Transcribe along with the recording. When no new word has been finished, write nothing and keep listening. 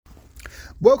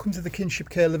Welcome to the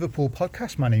Kinship Liverpool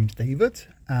podcast. My name's David,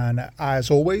 and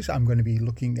as always, I'm going to be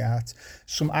looking at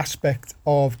some aspect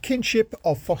of kinship,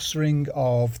 of fostering,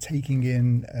 of taking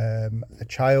in a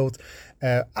child.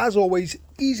 As always,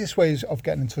 easiest ways of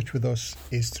getting in touch with us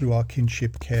is through our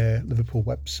Kinship Care Liverpool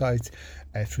website,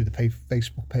 through the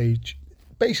Facebook page.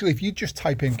 Basically, if you just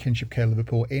type in Kinship Care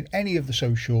Liverpool in any of the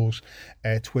socials,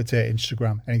 Twitter,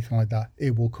 Instagram, anything like that,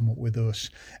 it will come up with us.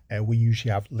 We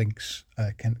usually have links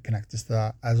connected to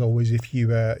that. As always, if you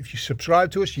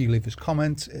subscribe to us, you leave us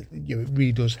comments. It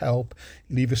really does help.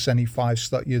 Leave us any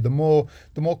 5-star. The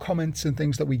more comments and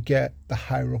things that we get, the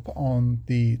higher up on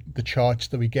the charts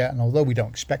that we get. And although we don't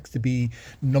expect to be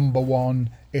number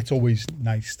one, it's always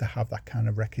nice to have that kind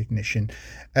of recognition.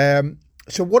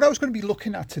 So what I was going to be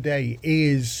looking at today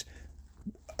is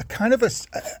a kind of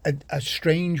a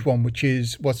strange one, which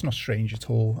is, well, it's not strange at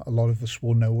all. A lot of us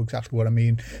will know exactly what I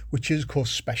mean, which is, of course,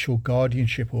 special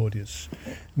guardianship orders.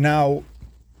 Now,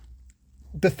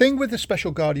 the thing with the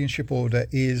special guardianship order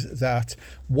is that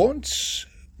once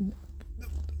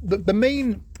the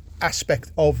main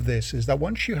aspect of this is that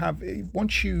once you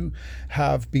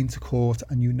have been to court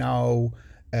and you now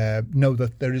know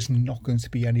that there is not going to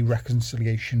be any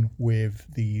reconciliation with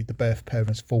the birth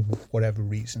parents for whatever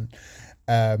reason.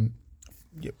 And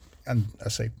I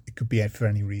say it could be for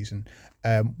any reason.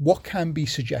 What can be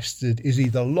suggested is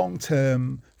either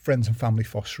long-term friends and family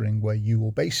fostering, where you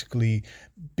will basically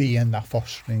be in that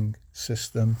fostering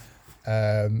system.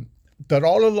 There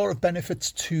are a lot of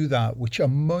benefits to that, which are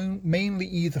mainly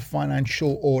either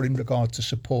financial or in regard to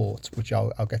support, which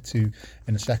I'll get to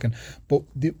in a second. But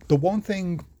the one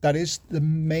thing that is the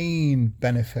main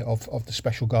benefit of the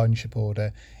special guardianship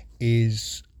order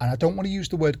is, and I don't want to use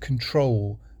the word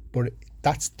control, but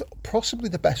that's possibly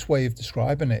the best way of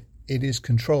describing it. It is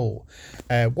control.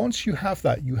 Once you have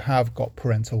that, you have got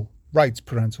parental rights,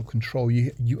 parental control.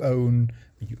 You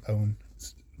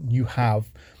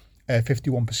have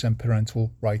 51%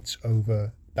 parental rights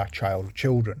over that child or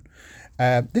children.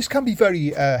 This can be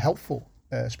very helpful,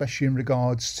 especially in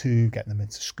regards to getting them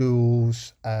into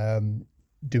schools,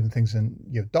 doing things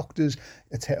in doctors,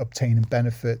 obtaining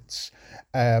benefits.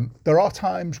 There are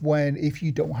times when, if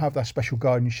you don't have that special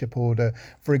guardianship order,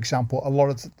 for example, a lot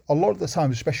of the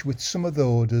time, especially with some of the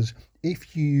orders,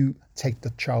 if you take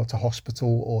the child to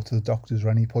hospital or to the doctors or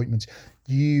any appointments,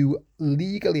 you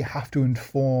legally have to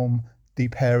inform the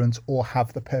parent or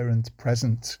have the parent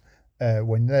present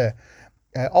when there.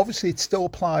 Obviously, it still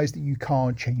applies that you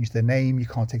can't change their name. You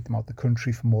can't take them out of the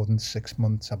country for more than 6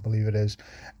 months, I believe it is.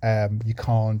 You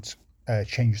can't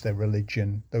change their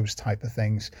religion, those type of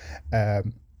things,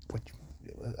 which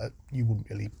you wouldn't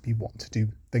really be wanting to do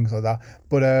things like that.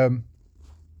 But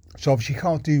so obviously you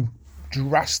can't do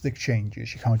drastic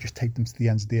changes. You can't just take them to the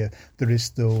ends of the earth. There is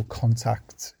still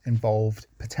contact involved,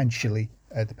 potentially,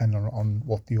 depending on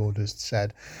what the orders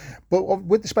said. But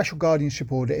with the special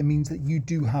guardianship order, it means that you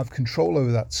do have control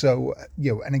over that. So,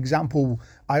 an example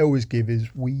I always give is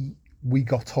we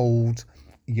got told,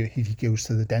 if he goes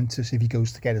to the dentist, if he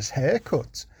goes to get his hair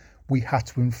cut, we had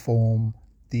to inform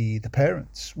the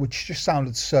parents, which just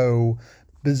sounded so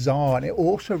bizarre. And it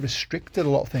also restricted a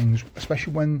lot of things,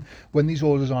 especially when these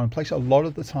orders are in place. A lot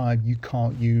of the time you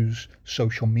can't use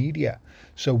social media.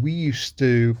 So we used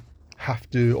to have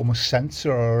to almost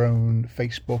censor our own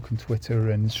Facebook and Twitter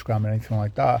and Instagram and anything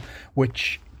like that,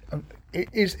 which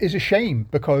is a shame,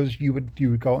 because you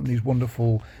would go on these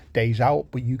wonderful days out,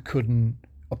 but you couldn't,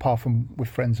 apart from with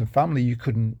friends and family, you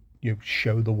couldn't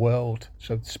show the world,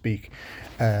 so to speak,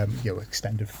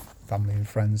 extended family and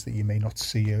friends that you may not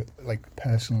see like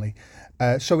personally.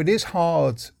 So it is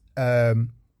hard to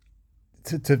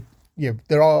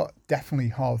there are definitely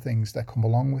hard things that come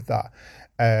along with that.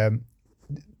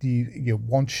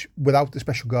 Once, without the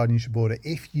special guardianship order,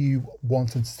 if you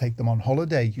wanted to take them on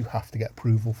holiday, you have to get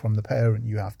approval from the parent.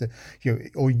 You have to,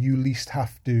 or you at least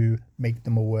have to make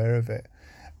them aware of it,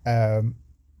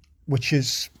 which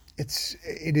is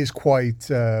it is quite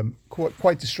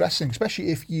distressing,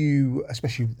 especially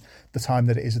the time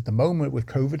that it is at the moment with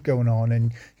COVID going on,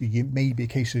 and it may be a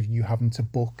case of you having to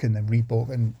book and then rebook,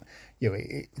 and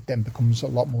it then becomes a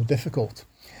lot more difficult.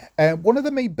 One of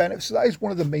the main benefits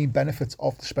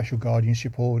of the special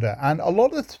guardianship order, and a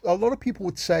lot of people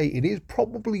would say it is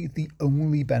probably the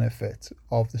only benefit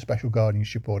of the special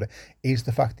guardianship order, is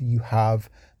the fact that you have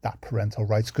that parental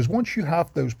rights. Because once you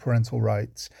have those parental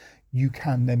rights, you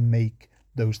can then make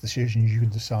those decisions. You can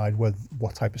decide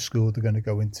what type of school they're going to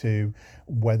go into,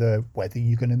 whether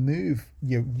you're going to move.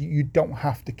 You don't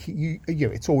have to keep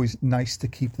it's always nice to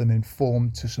keep them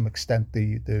informed to some extent,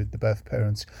 the birth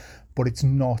parents, but it's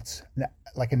not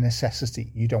like a necessity.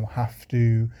 You don't have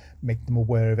to make them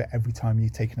aware of it every time you're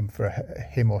taking them for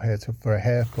him or her for a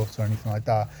haircut or anything like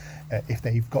that. If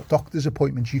they've got doctor's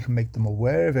appointments, you can make them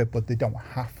aware of it, but they don't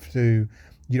have to.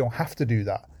 You don't have to do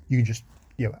that. You can just,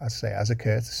 as I say, as a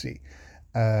courtesy.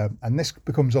 And this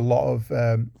becomes a lot of,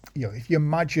 if you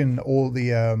imagine all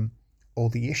the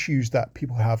issues that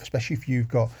people have, especially if you've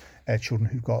got children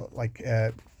who've got like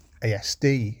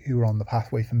ASD, who are on the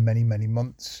pathway for many, many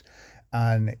months.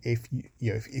 And if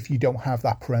you don't have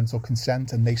that parental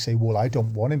consent and they say, well, I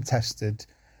don't want him tested,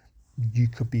 you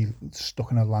could be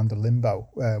stuck in a land of limbo,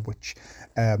 which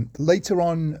later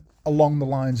on along the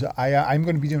lines, I'm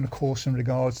going to be doing a course in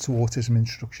regards to autism,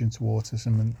 introduction to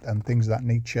autism and things of that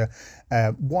nature.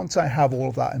 Once I have all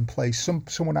of that in place,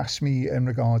 someone asked me in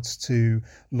regards to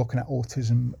looking at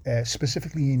autism,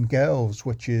 specifically in girls,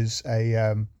 which is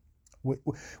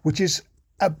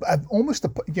almost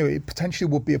it potentially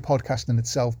would be a podcast in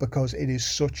itself, because it is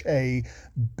such a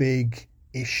big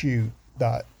issue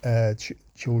that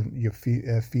children,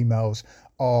 females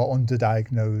are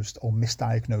underdiagnosed or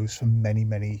misdiagnosed for many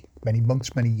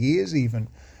months, many years even.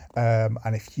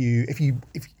 And if you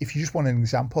just want an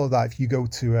example of that, if you go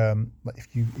to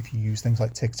if you use things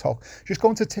like TikTok, just go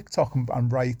into TikTok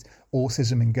and write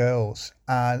autism in girls,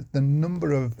 and the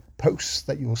number of posts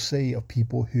that you'll see of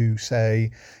people who say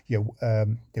they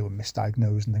were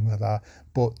misdiagnosed and things like that.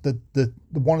 But the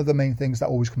one of the main things that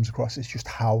always comes across is just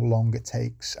how long it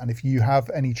takes. And if you have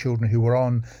any children who are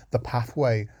on the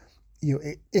pathway,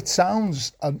 it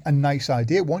sounds a nice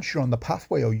idea once you're on the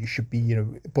pathway, or you should be,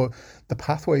 but the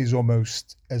pathway is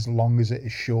almost as long as it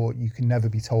is short. You can never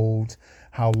be told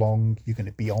how long you're going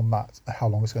to be on that, how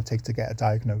long it's going to take to get a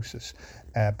diagnosis.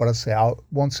 But as I say,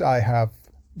 once I have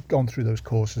gone through those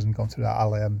courses and gone through that,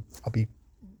 I'll be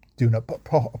doing a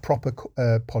proper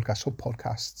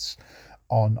podcasts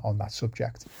on that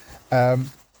subject.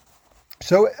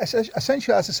 So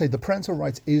essentially, as I say, the parental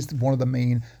rights is one of the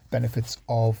main benefits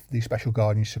of the special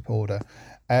guardianship order.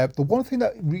 The one thing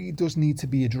that really does need to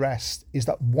be addressed is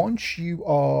that once you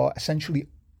are essentially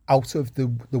out of the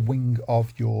wing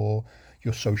of your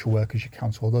social workers, your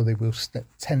counsel, although they will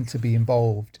tend to be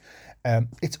involved,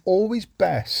 it's always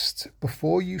best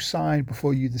before you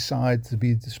decide to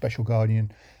be the special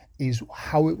guardian, is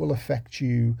how it will affect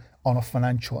you on a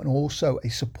financial and also a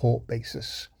support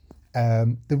basis.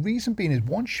 The reason being is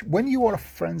when you are a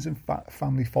friends and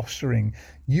family fostering,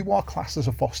 you are classed as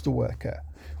a foster worker,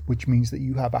 which means that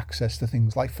you have access to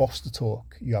things like Foster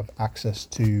Talk. You have access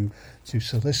to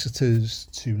solicitors,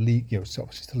 to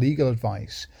legal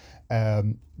advice.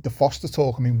 The Foster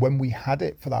Talk, when we had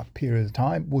it for that period of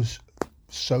time, was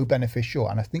so beneficial,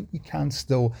 and I think you can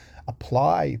still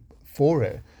apply for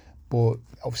it. But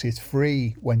obviously it's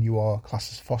free when you are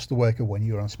classed as a foster worker. When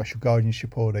you're on special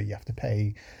guardianship order, you have to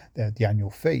pay the annual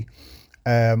fee.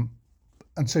 And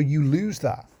so you lose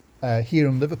that. Here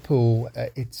in Liverpool,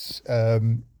 it's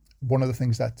one of the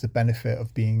things that's the benefit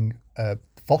of being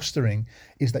fostering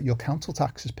is that your council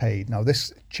tax is paid. Now,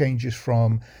 this changes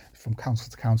from council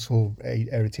to council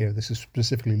area to area. This is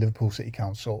specifically Liverpool City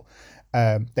Council.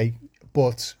 If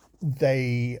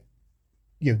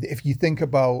you think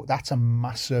about, that's a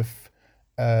massive,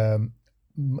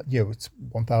 it's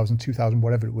 1,000, 2,000,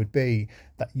 whatever it would be,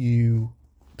 that you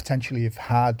potentially have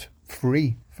had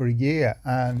free for a year.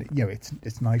 And,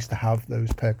 it's nice to have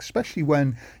those perks, especially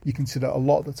when you consider a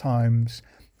lot of the times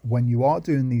when you are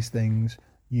doing these things,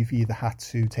 you've either had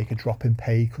to take a drop in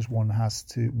pay because one of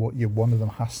them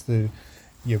has to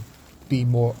be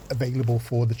more available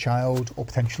for the child, or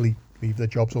potentially leave their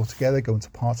jobs altogether, go into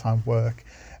part-time work.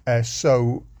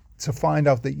 So to find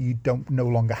out that you no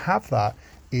longer have that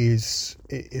is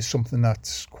something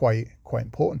that's quite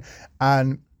important.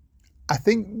 And I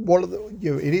think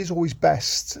it is always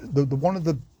best. The one of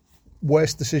the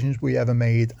worst decisions we ever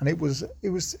made, and it was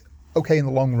okay in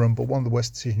the long run, but one of the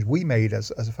worst decisions we made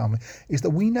as a family is that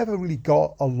we never really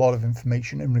got a lot of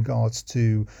information in regards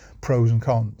to pros and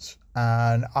cons.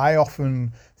 And I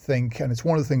often think, and it's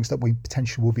one of the things that we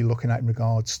potentially will be looking at in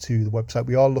regards to the website,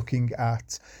 we are looking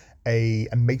at a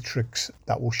matrix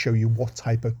that will show you what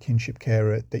type of kinship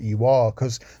carer that you are,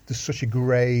 because there's such a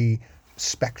grey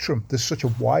spectrum. There's such a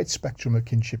wide spectrum of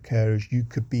kinship carers. You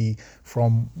could be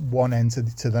from one end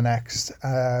to the next.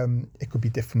 It could be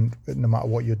different no matter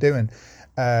what you're doing.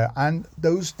 And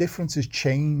those differences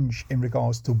change in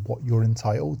regards to what you're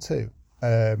entitled to,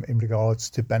 in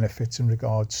regards to benefits, in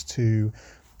regards to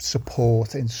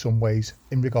support in some ways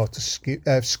in regard to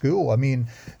school. I mean,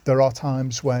 there are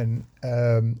times when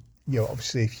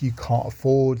obviously if you can't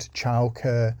afford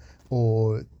childcare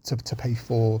or to pay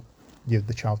for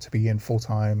the child to be in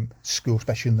full-time school,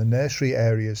 especially in the nursery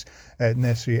areas,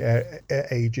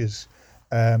 ages,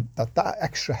 that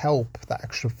extra help, that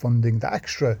extra funding, that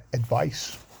extra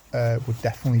advice would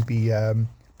definitely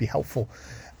be helpful.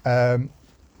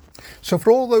 So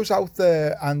for all those out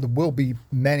there, and there will be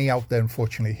many out there,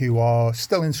 unfortunately, who are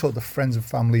still in sort of the friends and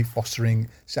family fostering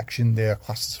section, they're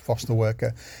classed as a foster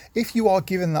worker. If you are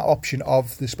given that option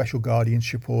of the special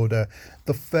guardianship order,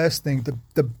 the first thing,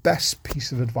 the best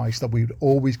piece of advice that we would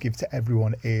always give to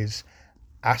everyone is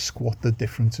ask what the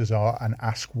differences are and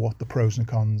ask what the pros and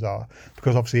cons are.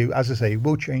 Because obviously, as I say, it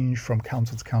will change from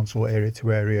council to council, area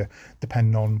to area,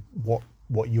 depending on what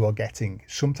you are getting.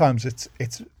 Sometimes it's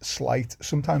slight,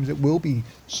 sometimes it will be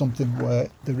something where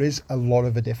there is a lot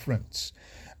of a difference.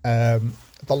 The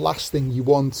last thing you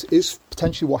want is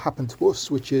potentially what happened to us,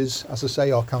 which is, as I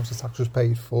say, our council tax was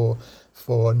paid for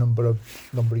a number of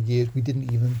years. We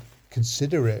didn't even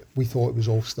consider it. We thought it was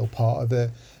all still part of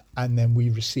it, and then we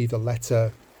received a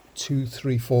letter 2,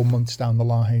 3, 4 months down the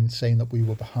line saying that we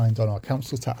were behind on our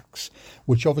council tax,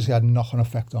 which obviously had a knock-on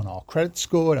effect on our credit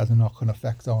score. It had a knock-on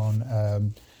effect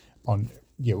on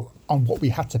what we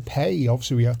had to pay.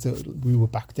 Obviously, we were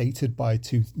backdated by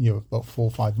about 4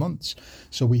 or 5 months,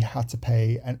 so we had to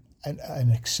pay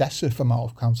an excessive amount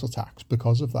of council tax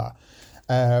because of that.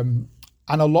 And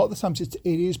a lot of the times it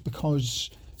is because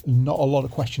not a lot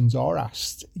of questions are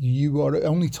asked. You are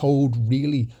only told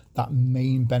really that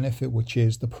main benefit, which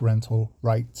is the parental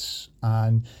rights,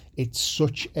 and it's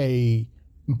such a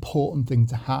important thing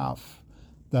to have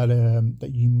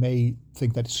that you may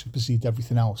think that it supersedes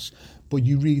everything else, but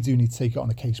you really do need to take it on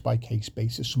a case-by-case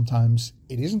basis. Sometimes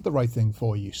it isn't the right thing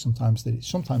for you. Sometimes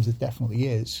it definitely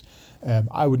is.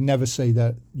 I would never say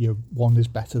that one is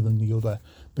better than the other,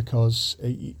 because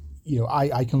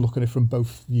I can look at it from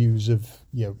both views of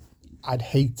I'd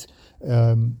hate.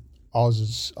 Ours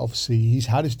is obviously, he's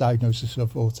had his diagnosis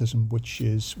of autism, which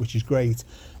is great,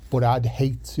 but I'd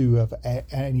hate to have at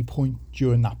any point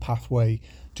during that pathway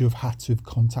to have had to have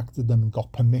contacted them and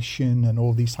got permission and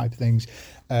all these type of things.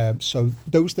 So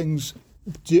those things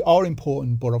are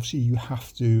important, but obviously you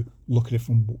have to look at it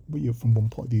from one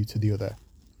point of view to the other.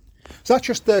 So that's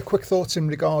just quick thoughts in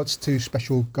regards to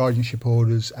special guardianship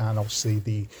orders, and obviously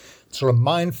the sort of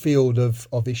minefield of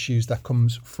issues that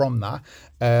comes from that.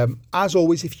 As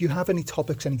always, if you have any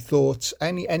topics, any thoughts,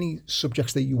 any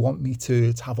subjects that you want me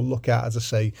to have a look at, as I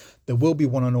say, there will be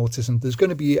one on autism. There's going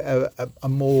to be a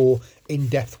more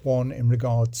in-depth one in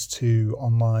regards to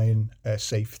online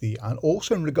safety, and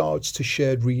also in regards to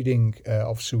shared reading.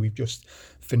 Obviously, we've just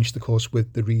finished the course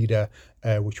with the reader,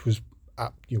 which was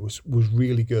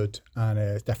really good,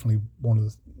 and definitely one of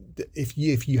the. If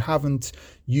you haven't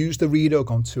used the reader or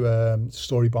gone to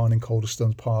Story Barn in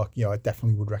Calderstones Park, I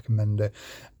definitely would recommend it.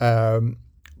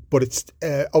 But it's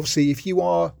obviously, if you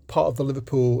are part of the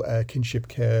Liverpool Kinship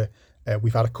Care,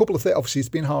 we've had a couple of things. Obviously, it's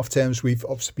been half terms. We've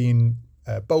obviously been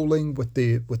bowling with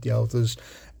the elders.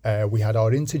 We had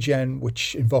our intergen,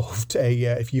 which involved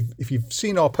if you've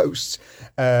seen our posts,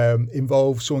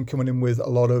 involved someone coming in with a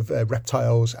lot of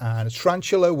reptiles and a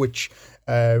tarantula, which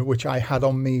I had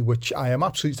on me, which I am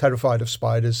absolutely terrified of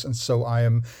spiders, and so I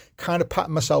am kind of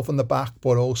patting myself on the back,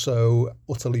 but also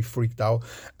utterly freaked out.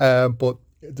 But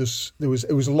it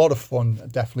was a lot of fun.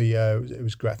 Definitely, it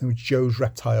was great. I think it was Joe's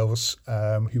Reptiles,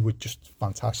 who were just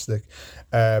fantastic.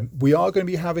 We are going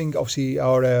to be having obviously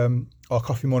our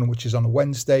coffee morning, which is on a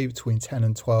Wednesday between 10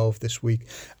 and 12 this week,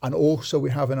 and also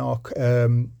we're having our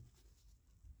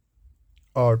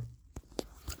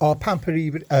Pamper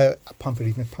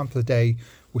Day,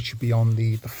 which should be on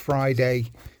the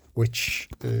Friday, which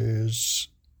is,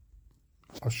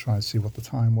 I was trying to see what the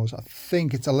time was. I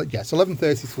think it's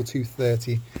 11:30 till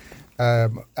 2:30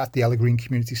 at the Ella Green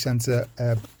Community Centre,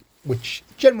 which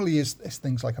generally is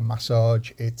things like a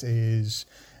massage. It is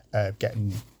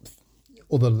getting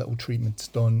other little treatments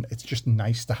done. It's just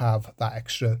nice to have that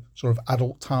extra sort of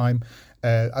adult time.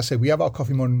 I say we have our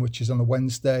coffee morning, which is on a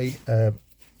Wednesday,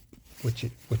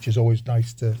 which is always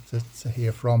nice to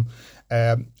hear from.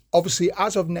 Obviously,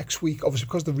 as of next week, obviously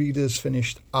because the reader's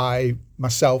finished, I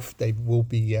myself, Dave, will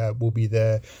be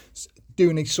there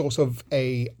doing a sort of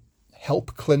a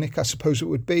help clinic, I suppose it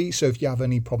would be. So if you have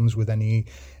any problems with any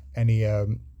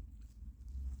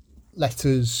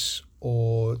letters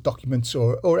or documents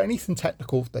or anything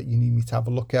technical that you need me to have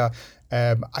a look at,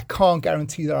 I can't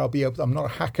guarantee that I'll be able to. I'm not a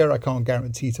hacker. I can't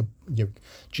guarantee to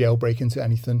jailbreak into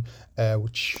anything,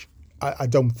 which I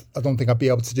don't think I'd be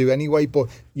able to do anyway. But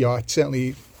I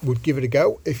certainly would give it a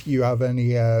go. If you have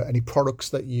any products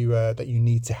that you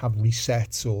need to have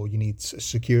resets, or you need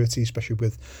security, especially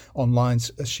with online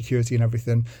security and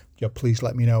everything, please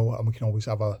let me know, and we can always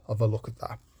have a look at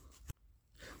that.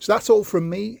 So that's all from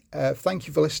me. Thank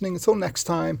you for listening. Until next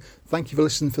time, thank you for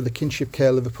listening for the Kinship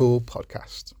Care Liverpool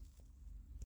podcast.